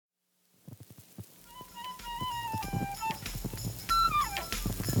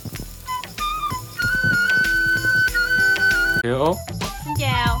Yo.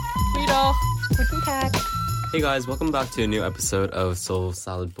 Goeiedag. Guten Tag. Hey guys, welcome back to a new episode of Soul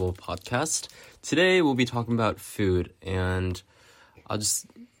Salad Bowl podcast. Today we'll be talking about food, and I'll just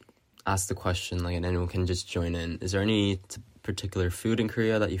ask the question, and anyone can just join in. Is there any particular food in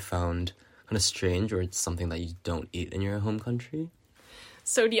Korea that you found kind of strange, or it's something that you don't eat in your home country?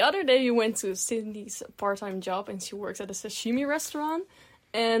 So the other day we went to Cindy's part-time job, and she works at a sashimi restaurant,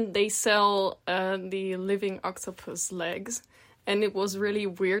 and they sell the living octopus legs. And it was really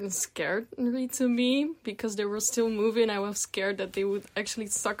weird and scary to me because they were still moving. I was scared that they would actually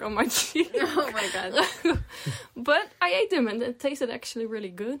suck on my cheek. Oh my god. But I ate them and it tasted actually really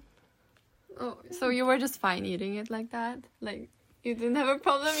good. Oh, so you were just fine eating it like that? Like, you didn't have a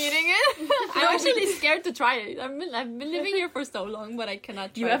problem eating it? I'm actually scared to try it. I've been living here for so long, but I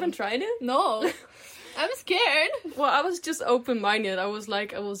cannot try You haven't tried it? No. I'm scared. Well, I was just open-minded. I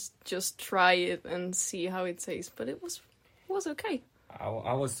was just try it and see how it tastes. But it was okay. I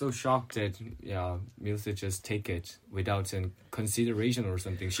was so shocked that Milsa just take it without a consideration or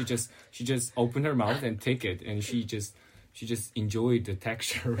something. She just opened her mouth and take it, and she just enjoyed the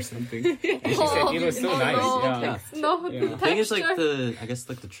texture or something. And she said it was so nice. No. Yeah. No, Yeah. the I think it's texture. I guess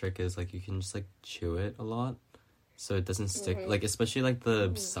the trick is you can just chew it a lot, so it doesn't stick. Especially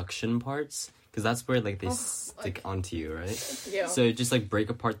the suction parts, because that's where they stick onto you, right? Yeah. So just break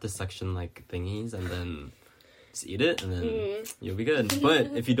apart the suction thingies and then just eat it, and then you'll be good.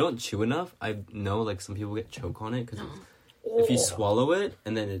 But if you don't chew enough, I know some people get choke on it because if you swallow it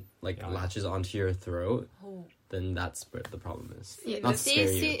and then it latches onto your throat, then that's where the problem is. Yeah, Not scare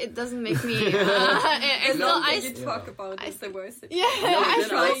see, you. it doesn't make me. It's not. Talk about is the worst. Yeah, No, I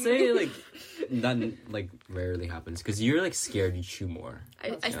then I'll tried. say that rarely happens because you're scared, you chew more.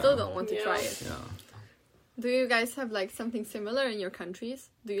 I still don't want to try it. Yeah. Do you guys have something similar in your countries?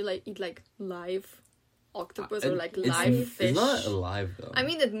 Do you eat live octopus or live fish? It's not alive though. I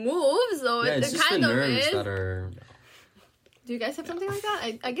mean, it moves, so yeah, it it's just kind the of nerves is. that are. Do you guys have something like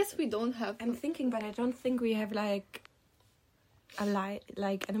that? I guess we don't have. I'm thinking, but I don't think we have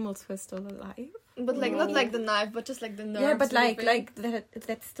animals who are still alive. But not like the knife, but just the nerves. Yeah, but moving.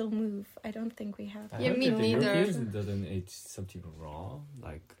 that still move. I don't think we have. Yeah, me neither. Europeans doesn't eat something raw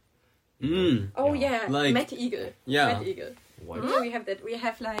Oh yeah, Like- Mad Eagle. Yeah. Mad Eagle. what? Yeah, we have that. We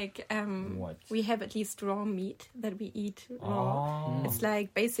have What? we have at least raw meat that we eat raw. Oh. It's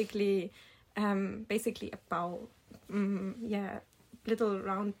basically a bowl, little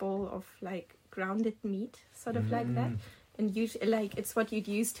round bowl of grounded meat, sort of like that. And usually, it's what you'd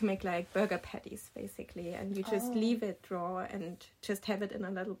use to make burger patties, basically. And you just leave it raw and just have it in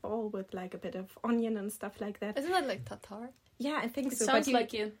a little bowl with a bit of onion and stuff like that. Isn't that like tartar? Yeah, I think It so. sounds but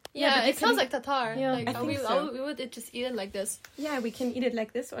like it. Yeah, but you it sounds can- like tartar. Yeah. I think so. We would just eat it like this. Yeah, we can eat it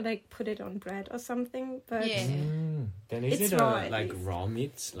like this or put it on bread or something. But Yeah. Then is It's it raw, at least. raw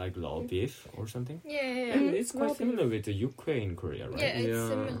meat, raw beef or something? Yeah. And it's quite similar with the Ukraine, Korea, right? Yeah, it's Yeah.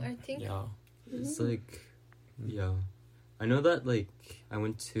 similar, I think. Yeah. It's yeah. I know that I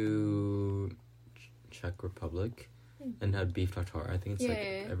went to Czech Republic and had beef tartare. I think it's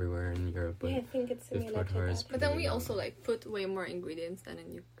Yeah. everywhere in Europe, but yeah, I think it's beef similar to tartare is that. But then we pretty, also put way more ingredients than in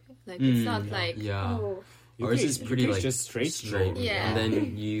UK. It's not yeah. Oh, Ours is pretty UK just straight. straight. raw. Yeah. And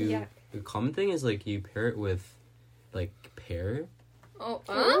then Yeah. the common thing is you pair it with pear.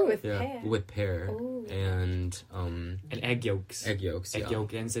 with Yeah, pear. with pear Oh. and And egg yolks. egg yolks. Egg yeah.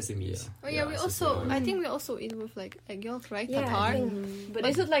 yolk and sesame. Yeah. Oh yeah, we so also. it's I think we also eat with egg yolk, right? Yeah, I Tartar. think- But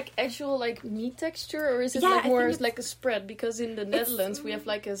is it actual meat texture, or is it Yeah, I more think as a spread? Because in the Netherlands we have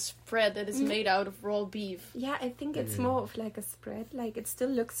a spread that is made out of raw beef. Yeah, I think it's more of a spread. It still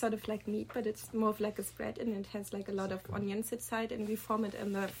looks sort of like meat, but it's more of a spread, and it has a lot of onions inside, and we form it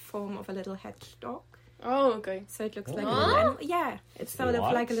in the form of a little hedgehog. Oh, okay. So it looks Oh. like a little animal. Yeah, it's sort of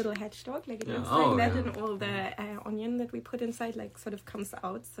What? like a little hedgehog. It Yeah. looks Oh, like that, yeah. and all the onion that we put inside sort of comes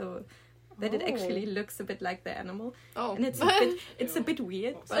out, so that it actually looks a bit like the animal. Oh, And it's a bit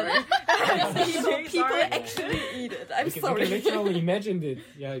weird. But people actually eat it. I'm We can sorry. literally imagine it.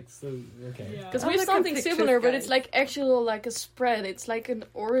 Yeah, it's so okay. Because Oh, we have look at something pictures, similar, but guys. it's actual a spread. It's an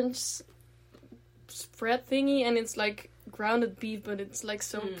orange spread thingy, and it's grounded beef, but it's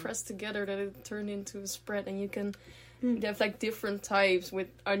so pressed together that it turned into a spread, and you can they have different types with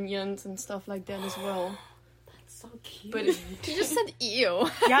onions and stuff like that as well. So cute. But you just said ew.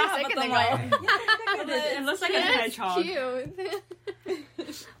 Yeah, Second but ago. it looks like a hedgehog. Cute.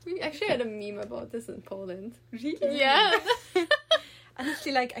 We actually had a meme about this in Poland. really? Yeah.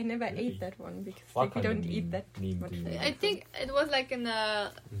 Honestly, I never ate that one because What we kind don't of eat that meme much. do you I think it was in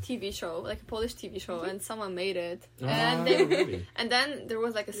a TV show, a Polish TV show, and someone made it. Ah, And then really? and then there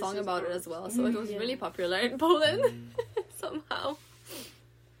was a song about it as well, so it was really popular in Poland. So somehow.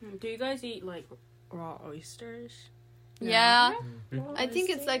 Do you guys eat like raw oysters? Yeah, Mm-hmm. I think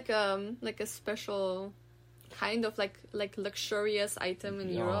it's like a special kind of like luxurious item in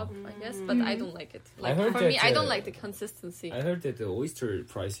Yeah. Europe, I guess, but I don't like it. Like heard for me, that, I don't like the consistency. I heard that the oyster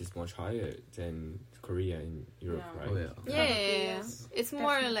price is much higher than Korea and Europe, Yeah. right? Oh yeah. Yeah, Yes, it's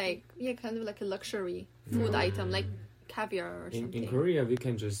more definitely. like kind of like a luxury food item, like caviar or something. In Korea, we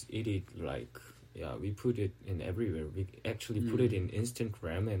can just eat it like, we put it in everywhere. We actually put it in instant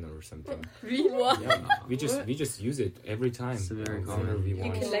ramen or something. Really? Yeah, we just use it every time. It's very whenever common. we You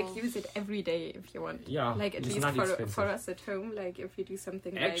want. can like use it every day if you want. Yeah, Like at it's least not for expensive. us at home, like if we do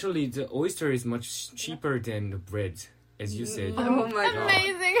something Actually, the oyster is much cheaper than the bread, as you said. Oh my god.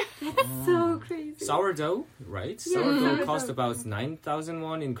 Amazing. So crazy. Sourdough, right? Sourdough cost about 9,000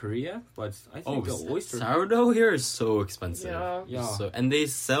 won in Korea, but I Oh, think the oyster. sourdough here is so expensive. Yeah. Yeah. So and they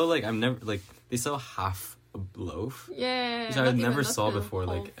sell like they sell half a loaf, Yeah. which I not even never not saw the before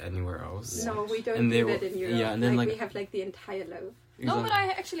whole- like anywhere else. No, we don't And they do were- that in Europe. yeah, and then, like- we have like the entire loaf. No, but I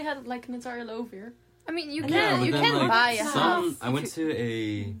actually had like an entire loaf here. I mean, you Yeah, can but you then, can like, buy a some. half. I went to a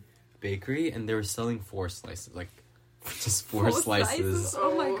bakery and they were selling 4 slices, like just four slices.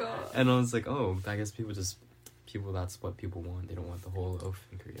 Oh my god. And I was like, oh, I guess that's what people want. They don't want the whole loaf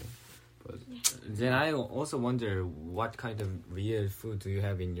in Korea. But Then I also wonder what kind of weird food do you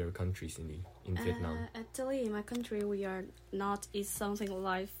have in your country, Cindy, in Vietnam? Actually, in my country, we are not eat something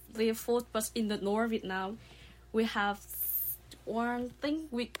like real food, but in the North Vietnam, we have one thing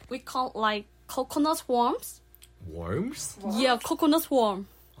we call like coconut worms. Worms? Yeah, coconut worm.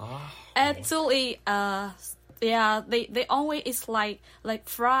 Ah, Actually, yeah, they always is like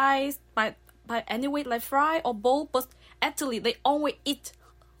fries by anyway like fry or bowl, but actually they always eat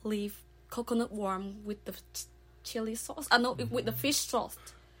leaf coconut worm with the chili sauce. No, with the fish sauce.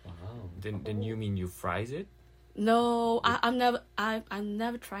 wow. Then you mean you fries it? No, I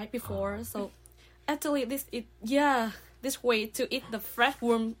never tried before. So actually, this way to eat the fresh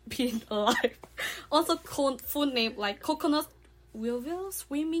worm being alive. Also called full name like coconut will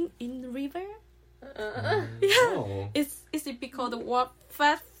swimming in the river. Oh. It's because the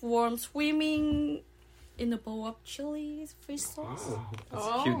fat worm swimming in a bowl of chili fish sauce. that's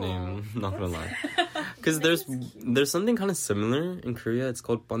a cute name, not gonna lie. Because there's something kind of similar in Korea. It's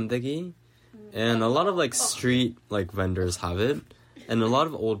called bandegi, and a lot of like street like vendors have it, and a lot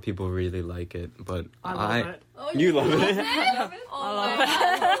of old people really like it. But I love it. Oh, you love it. Oh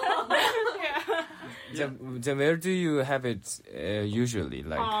my God. Then where do you have it usually?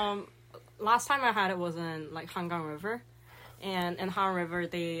 Like, Last time I had it was in like Hangang River, and in Han River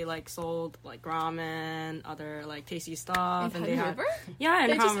they like sold like ramen, other like tasty stuff, and In they Han had River? yeah in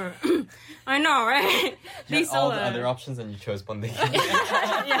They Han River. I know, right? They all sell the it. other options, and you chose bandegi.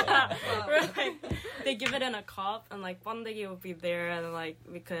 Yeah, like, they give it in a cup, and like bandegi would be there, and like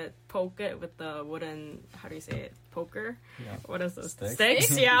we could poke it with the wooden, how do you say it, poker? Yeah. What is this?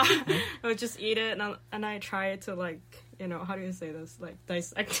 Sticks? Yeah. I would just eat it, and I try to like, you know, how do you say this? Like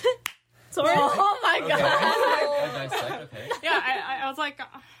dissect it. Sorry. Oh my God. Okay. Yeah, I was like,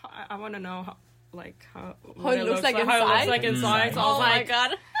 I want to know how. Like how it looks like how it looks inside? like inside. So I was Oh my like,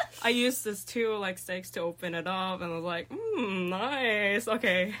 God. I used this 2 like sticks to open it up, and I was like, nice,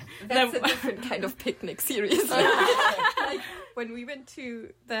 okay. That's Then- a different kind of picnic, seriously. Like when we went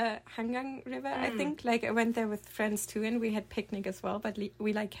to the Hangang River, I think like I went there with friends too, and we had picnic as well. But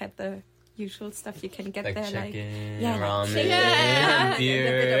we like had the usual stuff you can get Like there, chicken, yeah, like ramen, chicken, Yeah. beer.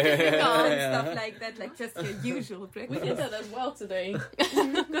 and a bit of pickle and Yeah. stuff like that, like just your usual We did breakfast. that as well today.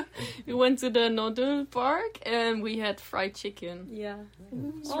 We went to the Nodul Park and we had fried chicken. Yeah,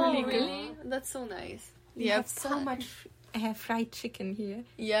 It's Oh, really good. really? That's so nice. we have so much fried chicken here.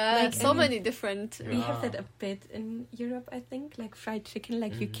 Yeah, Like, so and- many different. We have that a bit in Europe, I think, like fried chicken.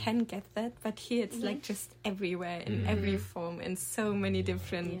 Like you can get that, but here it's like just everywhere in every form and so many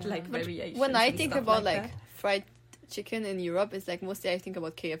different like But variations. when I and think stuff about like like fried chicken in Europe, it's like mostly I think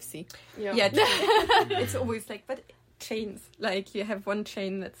about KFC. Yeah. that. It's always like, but chains. Like you have one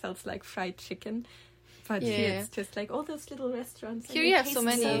chain that sells like fried chicken, but here Yeah. it's just like all those little restaurants. and Here it you have so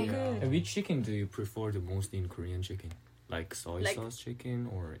tastes many. good. And which chicken do you prefer the most in Korean chicken? Like soy Like- sauce chicken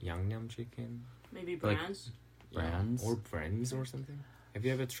or yangnam chicken? Maybe Like- brands. Brands? Or brands or something? Have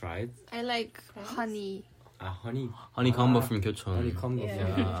you ever tried I like honey. honey? Honey combo Ah, from Gyeocheon. honey combo.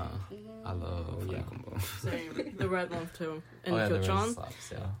 Yeah. Yeah, I love Oh, honey yeah. combo. Same. The red one too. In Oh yeah, the Gyeocheon. red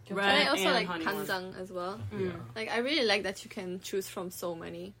slaps, yeah. Red And I also and like honey one. kanjang as well. Yeah. Like I really like that you can choose from so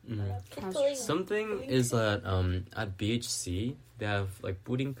many. Something is that at BHC they have like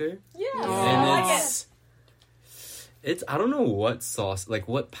budingker, Yeah. and I don't know what sauce, like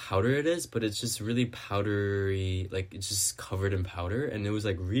what powder it is, but it's just really powdery. Like it's just covered in powder, and it was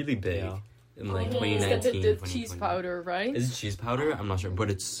like really big Yeah. in like It's got 2019. the cheese 2020. powder, right? Is it cheese powder? I'm not sure, but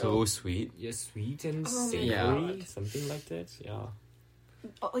it's so sweet. Yeah, sweet and Oh my savory, God. something like that. Yeah.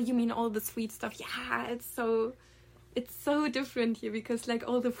 Oh, you mean all the sweet stuff? Yeah, it's so different here because like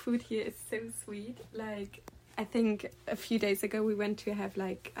all the food here is so sweet. Like I think a few days ago we went to have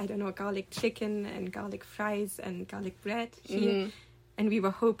like, I don't know, garlic chicken and garlic fries and garlic bread here, and we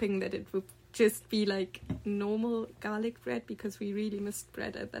were hoping that it would just be like normal garlic bread because we really missed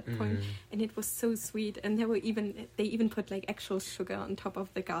bread at that point. And it was so sweet, and they even put like actual sugar on top of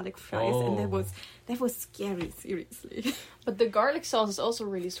the garlic fries, and that was scary, seriously. But the garlic sauce is also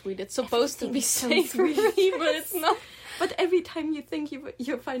really sweet. It's supposed to be Everything is so savory, sweet. but it's not. But every time you think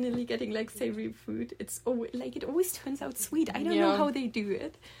you're finally getting like savory food, it's always like it always turns out sweet. I don't know Yeah. how they do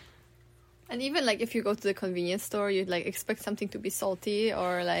it. And even like if you go to the convenience store, you'd like expect something to be salty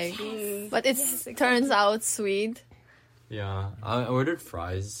or like, but it Yes, turns exactly. out sweet. Yeah, I ordered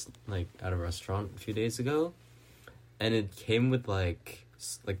fries like at a restaurant a few days ago, and it came with like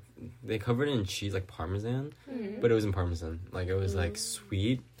they covered it in cheese, like parmesan, but it wasn't parmesan. Like it was like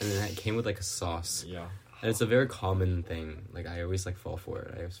sweet, and then it came with like a sauce. Yeah. And it's a very common thing. Like I always like fall for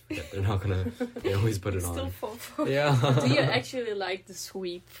it. I always forget they're not gonna. They always put it Still on. fall for Yeah. Do you actually like the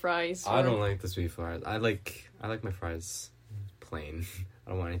sweet fries? I or- don't like the sweet fries. I like my fries plain.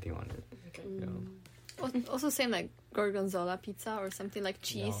 I don't want anything on it. Yeah. Also same like gorgonzola pizza or something like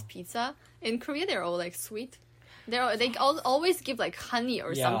cheese Yeah. pizza. In Korea, they're all like sweet. They always give like honey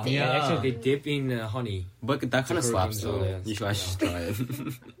or something. Yeah. Actually, they dip in honey. But that kind of slaps though. Gorgonzola, I should try it.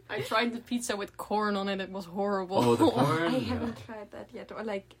 I tried the pizza with corn on it. It was horrible. Oh, the corn. I haven't tried that yet, or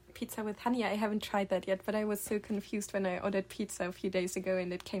like pizza with honey. I haven't tried that yet, but I was so confused when I ordered pizza a few days ago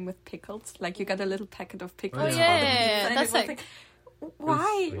and it came with pickles. Like you got a little packet of pickles. Oh, on the yeah. pizza, and That's it was like-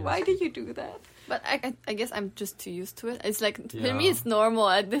 why? It's- Why do you do that? But I guess I'm just too used to it. It's like Yeah. for me, it's normal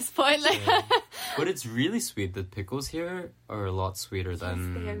at this point. Like But it's really sweet. The pickles here are a lot sweeter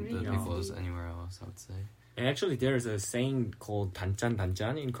than they are the really pickles sweet. anywhere else, I would say. And actually, there's a saying called danjan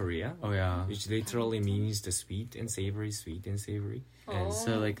danjan in Korea, Oh yeah. which literally means the sweet and savory, sweet and savory. And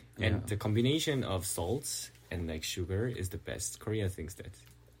So like and the combination of salts and like sugar is the best. Korea thinks that.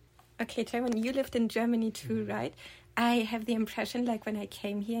 Okay, Taiwan, you lived in Germany too, Mm-hmm. right? I have the impression, like, when I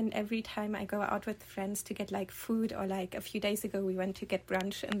came here and every time I go out with friends to get, like, food, or, like, a few days ago we went to get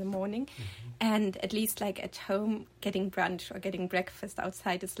brunch in the morning, and at least, like, at home, getting brunch or getting breakfast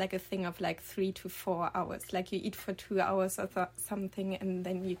outside is, like, a thing of, like, 3 to 4 hours. Like, you eat for 2 hours or something, and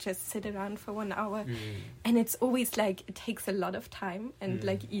then you just sit around for 1 hour. And it's always, like, it takes a lot of time, and,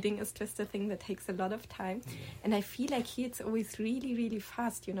 like, eating is just a thing that takes a lot of time. And I feel like here it's always really, really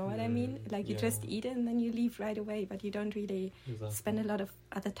fast, you know what I mean? Like, you just eat it and then you leave right away, but you don't really spend a lot of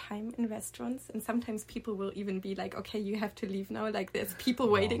other time in restaurants. And sometimes people will even be like, okay, you have to leave now. Like, there's people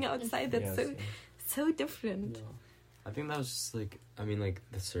waiting outside. That's so different. I think that was just like, I mean, like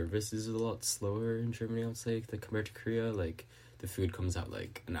the service is a lot slower in Germany, I would say, compared to Korea. Like the food comes out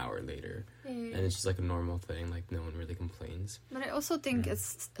like an hour later, and it's just like a normal thing. Like no one really complains. But I also think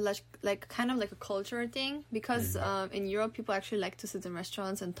it's like kind of like a culture thing because in Europe people actually like to sit in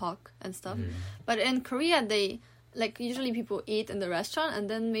restaurants and talk and stuff. But in Korea they like usually people eat in the restaurant and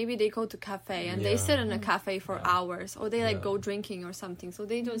then maybe they go to cafe and they sit in a cafe for hours or they like go drinking or something. So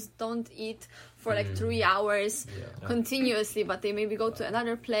they just don't eat for like 3 hours continuously, but they maybe go to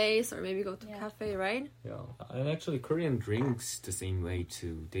another place or maybe go to cafe, right? Yeah, and actually Korean drinks the same way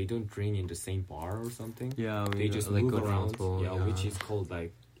too. They don't drink in the same bar or something. Yeah, They just like move go to around. multiple, Which is called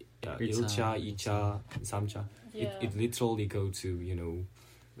like 일차, 1차, 2차, 3차. It literally go to, you know,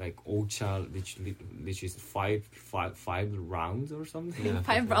 like 5차, which is five rounds or something. Yeah,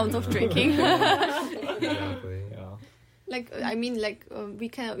 5 rounds of drinking. Exactly. Yeah. Like I mean like we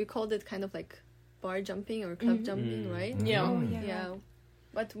called it kind of like bar jumping or club jumping, right? Yeah. Oh, yeah. Yeah.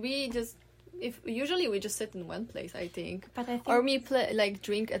 But we just usually we just sit in one place, I think. But I think Or we play like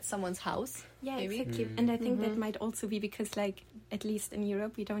drink at someone's house. yeah, maybe. exactly. And I think that might also be because, like, at least in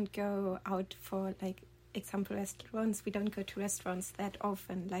Europe, we don't go out for, like, example restaurants. We don't go to restaurants that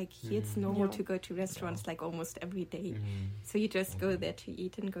often. Like, here it's normal to go to restaurants, like, almost every day. So you just go there to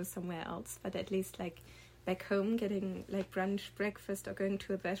eat and go somewhere else. But at least, like, back home, getting, like, brunch, breakfast, or going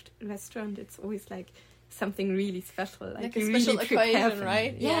to a restaurant, it's always, like, something really special. Like you a special really prepare occasion, for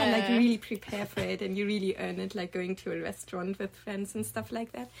right? it. Yeah, like you Yeah. really prepare for it and you really earn it, like going to a restaurant with friends and stuff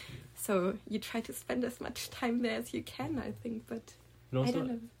like that. So you try to spend as much time there as you can, I think, but And I also, don't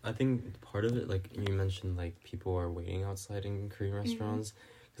know. I think part of it, like you mentioned, like people are waiting outside in Korean restaurants.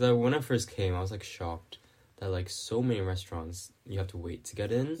 Because when I first came, I was like shocked that like so many restaurants you have to wait to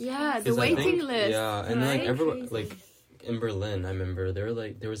get in. Yeah, the 'Cause I waiting think- list. Yeah, and like right? everyone like in Berlin, I remember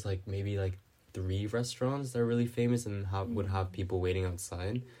there was like maybe like 3 restaurants that are really famous and would have people waiting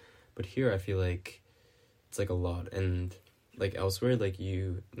outside. But here I feel like it's like a lot, and like elsewhere, like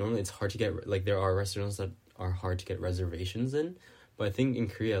normally it's hard to get, like there are restaurants that are hard to get reservations in, but I think in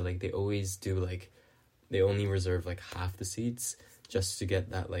Korea like they always do, like they only reserve like half the seats just to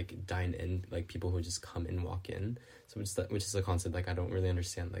get that like dine in, like people who just come and walk in. So which is a concept like I don't really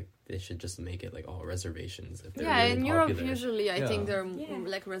understand. Like they should just make it like all reservations if they're Yeah, really in popular. Europe usually I think Yeah. they're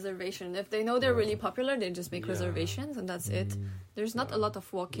like reservation. If they know they're really popular, they just make Yeah. reservations and that's it. There's not a lot of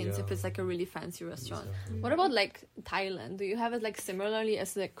walk-ins if Yeah. it's like a really fancy restaurant. Exactly. What about like Thailand? Do you have it like similarly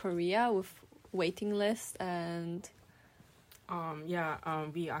as like Korea with waiting list and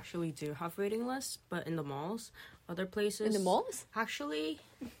We actually do have waiting lists, but in the malls, other places. in the malls? Actually,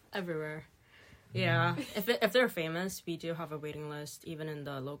 everywhere. Yeah, if they're famous, we do have a waiting list. Even in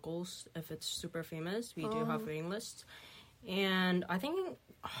the locals, if it's super famous, we do have waiting lists. And I think,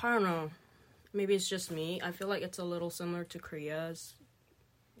 I don't know, maybe it's just me. I feel like it's a little similar to Korea's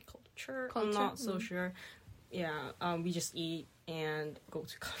culture. I'm not so sure. Yeah, we just eat and go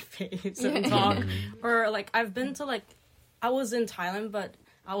to cafes and talk. Or like I've been to like, I was in Thailand, but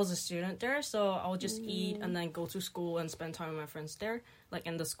I was a student there, so I would just eat and then go to school and spend time with my friends there, like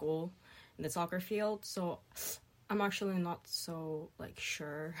in the school, in the soccer field. So I'm actually not so like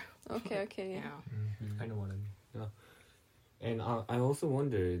sure. Okay, yeah. Yeah. Kind of what I mean. Yeah. And I also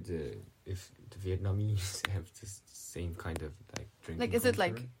wondered if the Vietnamese have this same kind of like drinking Like is it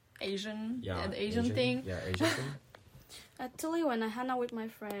like culture. Asian? Yeah, An Asian thing? Yeah, Asian thing. Actually, when I hang out with my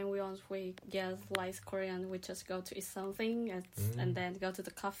friend, we always like Korean. We just go to eat something and then go to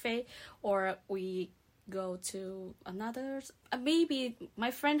the cafe, or we go to another, maybe my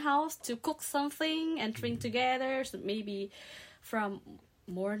friend house to cook something and drink together. So maybe from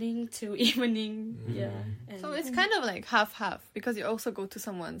morning to evening. Yeah. And So it's kind of like half because you also go to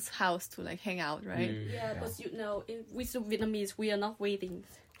someone's house to like hang out, right? yeah, but with the Vietnamese, we are not waiting.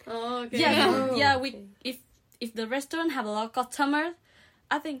 Oh, okay. Yeah, we if the restaurant have a lot of customers,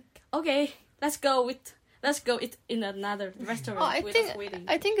 I think okay, let's go eat in another restaurant. Oh, I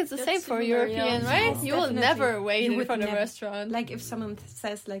think it's the That's same for similar, European, yeah. right? Yes, You will definitely. never wait You in would front of a never. restaurant. Like if someone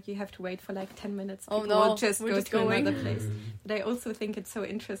says like you have to wait for like 10 minutes, Oh, people no, will just we're go just to going. another place. But I also think it's so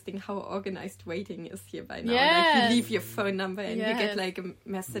interesting how organized waiting is here by now. Like Yes. you leave your phone number and you Yes. get like a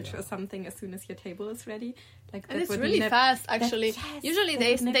message or something as soon as your table is ready. Like And that it's would really nev- fast, that- actually. yes, Usually that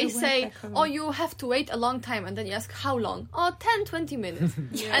they would never they work say, back home. oh, you have to wait a long time. And then you ask, how long? Oh, 10, 20 minutes.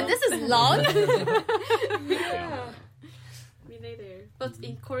 Yeah. And this is long. Me neither. But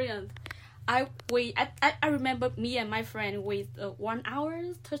in Korean, I remember me and my friend wait 1 hour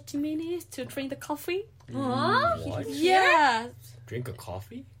 30 minutes to drink the coffee. Huh? Yeah, Drink a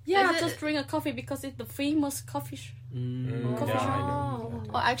coffee? yeah, Is it- just drink a coffee because it's the famous coffee. Yeah, I know.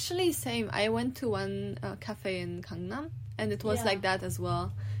 Oh, actually, same. I went to one cafe in Gangnam, and it was Yeah. like that as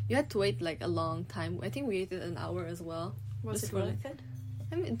well. You had to wait like a long time. I think we waited an hour as well. Was This it one. worth it?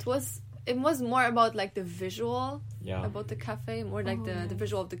 I mean, it was more about like the visual Yeah. about the cafe, more like the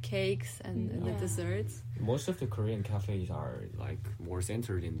visual of the cakes and the Yeah. desserts. Most of the Korean cafes are like more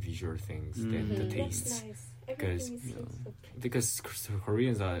centered in visual things than the tastes. Because because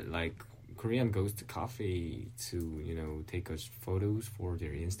Koreans are like Korean goes to cafe to take us photos for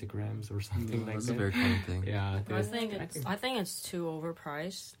their Instagrams or something like That's that. a very common thing. Yeah, I think it's too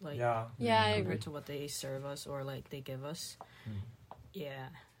overpriced. Like yeah. Yeah, I agree. compared to what they serve us or like they give us. Yeah,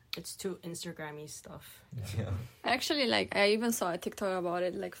 it's too Instagrammy stuff. Yeah. Actually, like I even saw a TikTok about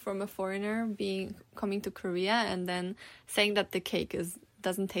it, like from a foreigner coming to Korea and then saying that the cake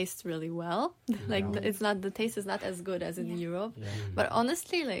doesn't taste really well. Like the taste is not as good as in Europe. Yeah. But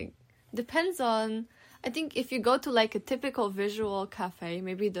honestly, like depends on. I think if you go to like a typical visual cafe,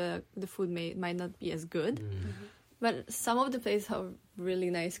 maybe the food might not be as good. But some of the places have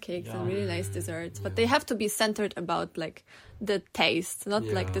really nice cakes and really nice desserts. But they have to be centered about like the taste, not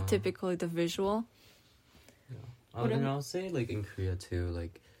like the Yeah. typical the visual. And I'll say like in Korea too,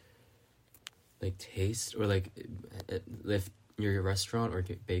 like taste or like if your restaurant or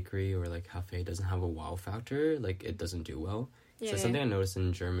bakery or like cafe doesn't have a wow factor, like it doesn't do well. So something I noticed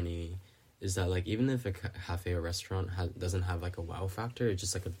in Germany is that like even if a cafe or restaurant doesn't have like a wow factor, it's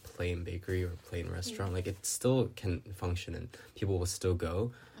just like a plain bakery or plain restaurant, like it still can function and people will still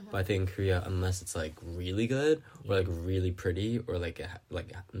go. But I think in Korea, unless it's like really good or like really pretty or like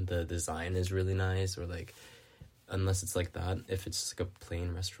the design is really nice or like unless it's like that, if it's just like a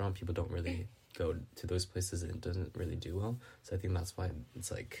plain restaurant, people don't really go to those places and it doesn't really do well. So I think that's why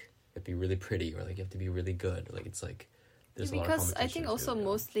it's like have to be really pretty or like you have to be really good. Like it's like there's a lot of Because I competition think to also it, yeah.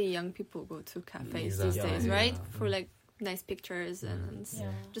 mostly young people go to cafes Exactly. these days, Yeah, right? yeah. For like nice pictures and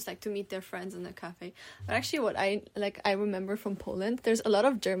Yeah. just like to meet their friends in a cafe. But actually what I remember from Poland, there's a lot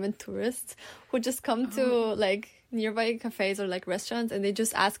of German tourists who just come to like nearby cafes or like restaurants and they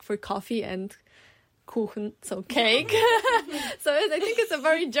just ask for coffee and Kuchen, so cake. So I think it's a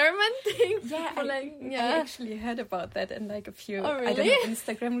very German thing. Yeah, for, like, I yeah. actually heard about that in like a few Oh, I don't really? know,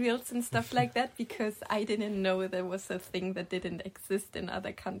 Instagram reels and stuff like that because I didn't know there was a thing that didn't exist in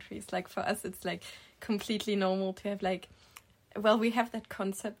other countries. Like for us, it's like completely normal to have like, well, we have that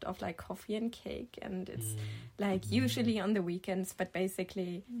concept of like coffee and cake, and it's like usually on the weekends, but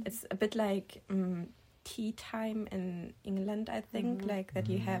basically it's a bit like tea time in England, I think, like that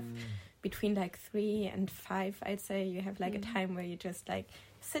you have between like 3 and 5, I'd say you have like a time where you just like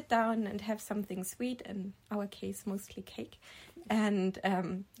sit down and have something sweet, in our case mostly cake, and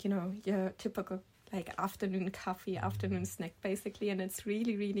you know, your typical like afternoon coffee, afternoon snack basically, and it's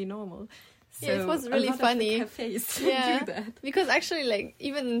really, really normal. So Yeah, it was a really lot of the funny. cafes Yeah. do that. Because actually, like,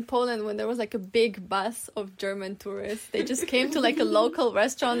 even in Poland, when there was, like, a big bus of German tourists, they just came to, like, a local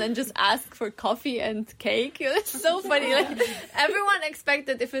restaurant and just asked for coffee and cake. It's so funny. Like, everyone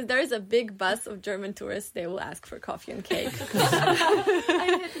expected if there is a big bus of German tourists, they will ask for coffee and cake.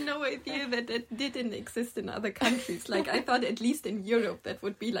 I had no idea that it didn't exist in other countries. Like, I thought at least in Europe that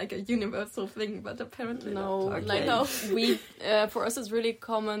would be like a universal thing, but apparently No, not. like Okay. we for us it's really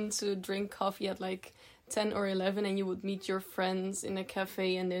common to drink coffee at like 10 or 11 and you would meet your friends in a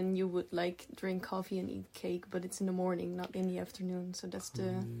cafe and then you would like drink coffee and eat cake, but it's in the morning, not in the afternoon, so that's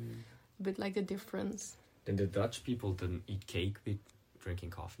the bit like the difference. Then the Dutch people don't eat cake with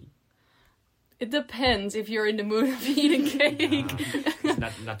drinking coffee. It depends if you're in the mood of eating cake. It's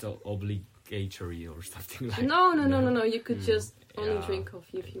not obligatory or something like. No. You could just only Yeah. drink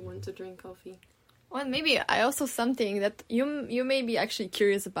coffee if you want to drink coffee. Well, maybe I also something that you may be actually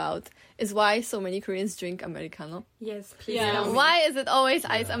curious about is why so many Koreans drink Americano. Yes, please. Yeah. tell me. Why is it always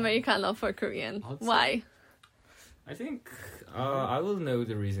iced Yeah. Americano for Korean? I'd say- Why? I think I will know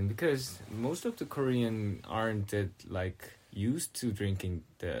the reason because most of the Korean aren't that like used to drinking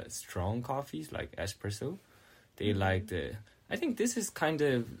the strong coffees like espresso. They like the. I think this is kind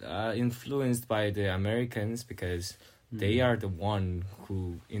of influenced by the Americans because they are the one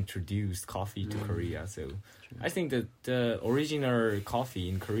who introduced coffee to Korea. So I think that the original coffee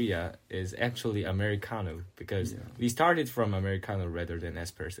in Korea is actually Americano because we started from Americano rather than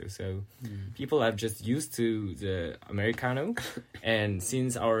espresso. So people are just used to the Americano. And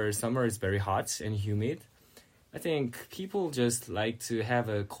since our summer is very hot and humid, I think people just like to have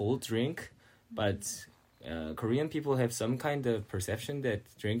a cold drink. But Korean people have some kind of perception that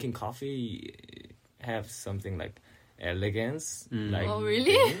drinking coffee have something like elegance. Like Oh,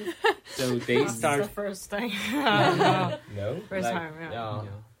 really? thing. So they That's start the first thing. no First like, time, yeah.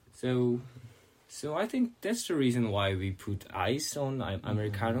 So I think that's the reason why we put ice on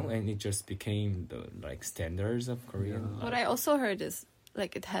Americano and it just became the like standards of Korean. What I also heard is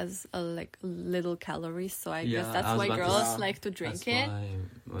like it has like little calories, so I guess Yeah, that's I was why about to girls say- like to drink That's it. why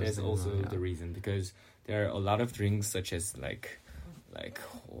I was That's thinking also about, the reason because there are a lot of drinks such as like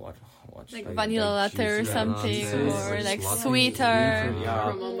what Like vanilla latte or juice something, lattes, or like latte. sweeter. Yeah.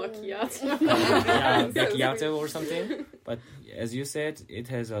 Caramel macchiato. yeah, macchiato or something. But as you said, it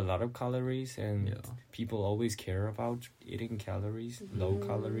has a lot of calories, and Yeah. people always care about eating calories, low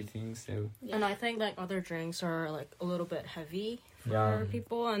calorie things. So And I think like other drinks are like a little bit heavy for Yeah.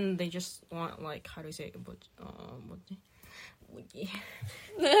 people, and they just want like how do you say it?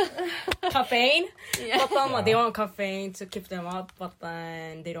 Caffeine. Yeah. But then they want caffeine to keep them up, but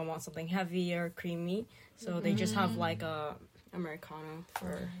then they don't want something heavy or creamy, so they just have like a Americano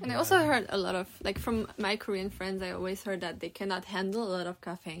for. And I also heard a lot of like from my Korean friends. I always heard that they cannot handle a lot of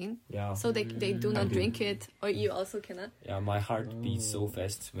caffeine, yeah, so they do not drink it. Or you also cannot. yeah, my heart beats so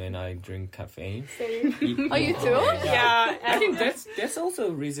fast when I drink caffeine. Oh, you too? Yeah, I think that's also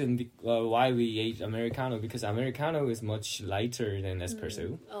a reason why we ate Americano because Americano is much lighter than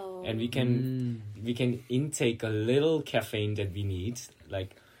espresso, Oh. and we can intake a little caffeine that we need.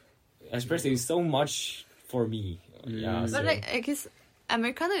 Like espresso is so much for me. Yeah, But like I guess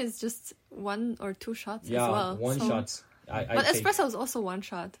Americano is just 1 or 2 shots yeah, as well. one so- shot. I But take, espresso is also 1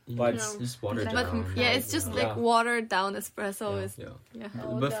 shot. but just watered But down. yeah, it's just like Yeah. watered down espresso. Yeah. Is Yeah. yeah.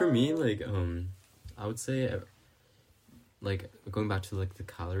 But for me, like, I would say, like, going back to like the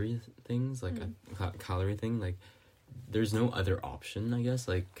calorie things, like a calorie thing, like, there's no other option, I guess,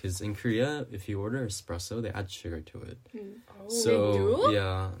 like, because in Korea, if you order espresso, they add sugar to it. So They do?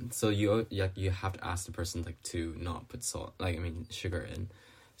 yeah, so you have to ask the person like to not put salt, like I mean sugar in.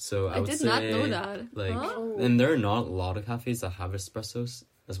 So I I would did say, not know that. Like, Huh? and there are not a lot of cafes that have espressos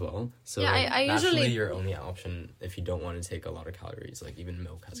as well. So Yeah, I naturally usually- your only option if you don't want to take a lot of calories, like even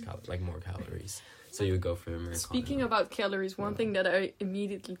milk has like more calories. So you would go for Americano. Speaking about calories, one thing that I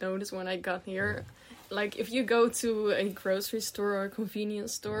immediately noticed when I got here, like if you go to a grocery store or a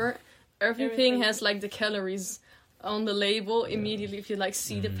convenience store, everything has like the calories on the label immediately if you like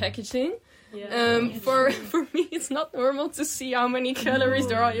see the packaging. For me, it's not normal to see how many calories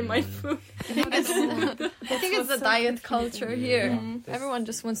there are in my food. I think it's the diet culture here. That's- Everyone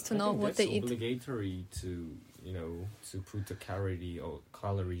just wants to I know think what that's they eat. obligatory to to put the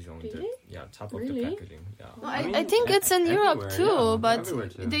calories on Really? the top of Really? the packaging. Yeah. Well, I think it's in Europe everywhere, too, yeah. but Everywhere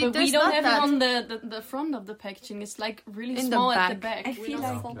too. But there's we don't not have that. it on the front of the packaging. It's like really In the small at the back. back. I feel We don't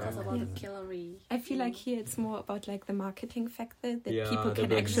like focus about the calorie. I feel like here it's more about like the marketing factor that Yeah, people the can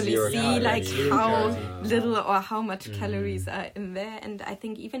big actually zero see calories, like zero how calories. little or how much Mm. calories are in there. And I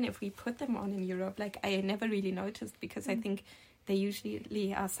think even if we put them on in Europe, like I never really noticed because I think they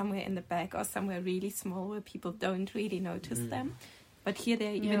usually are somewhere in the back or somewhere really small where people don't really notice them. But here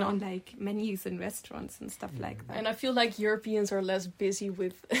they're even Yeah. on like menus in restaurants and stuff like that. And I feel like Europeans are less busy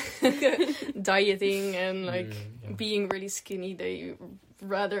with dieting and like being really skinny. They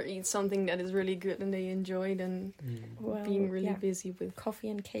rather eat something that is really good and they enjoy than Well, being really yeah. busy with. Coffee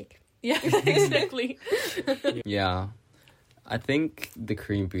and cake. Yeah, exactly. Yeah. I think the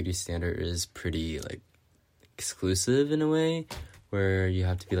Korean beauty standard is pretty like exclusive in a way where you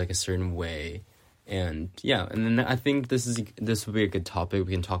have to be like a certain way. And yeah, and then I think this will be a good topic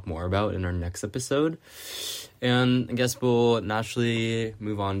we can talk more about in our next episode. And I guess we'll naturally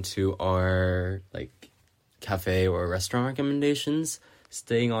move on to our like cafe or restaurant recommendations.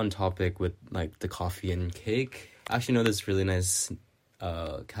 Staying on topic with like the coffee and cake. I actually know this really nice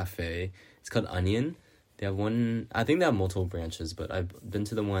cafe. It's called Onion. They have one, I think they have multiple branches, but I've been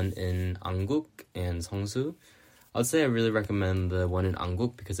to the one in Angguk and Seongsu. I'd say I really recommend the one in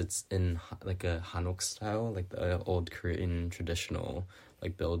Angguk because it's in like a Hanok style, like the old Korean traditional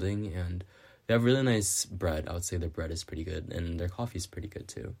like building, and they have really nice bread. I would say their bread is pretty good and their coffee is pretty good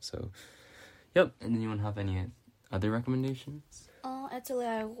too. So, yep. And anyone have any other recommendations? Actually,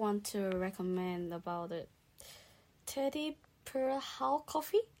 I want to recommend about it. Teddy Pearl House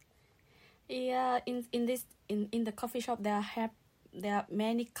Coffee. Yeah, in the coffee shop there are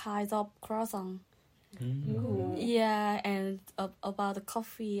many kinds of croissant. Yeah, and about the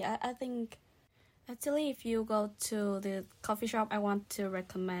coffee, I think actually if you go to the coffee shop, I want to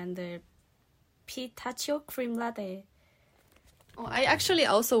recommend the pistachio cream latte. Oh, I actually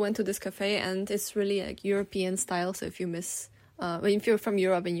also went to this cafe and it's really like European style. So if you miss, if you're from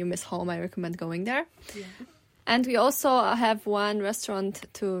Europe and you miss home, I recommend going there. Yeah. And we also have one restaurant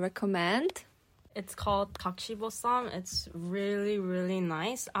to recommend. It's called Kakshibosam. It's really, really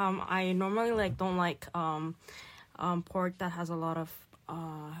nice. I normally don't like pork that has a lot of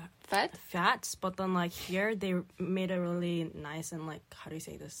fats, but then here they made it really nice and how do you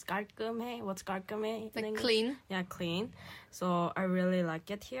say this? 깔끔해? What's 깔끔해? in English? Clean. Yeah, clean. So I really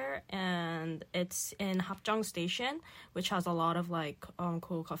like it here, and it's in Hapjeong Station, which has a lot of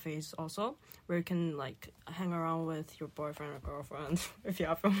cool cafes also, where you can hang around with your boyfriend or girlfriend if you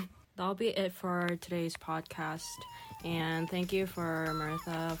have them. That'll be it for today's podcast, and thank you for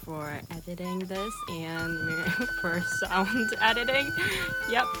Martha for editing this and for sound editing.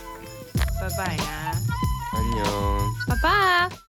 Yep. Bye bye. 안녕. Bye bye.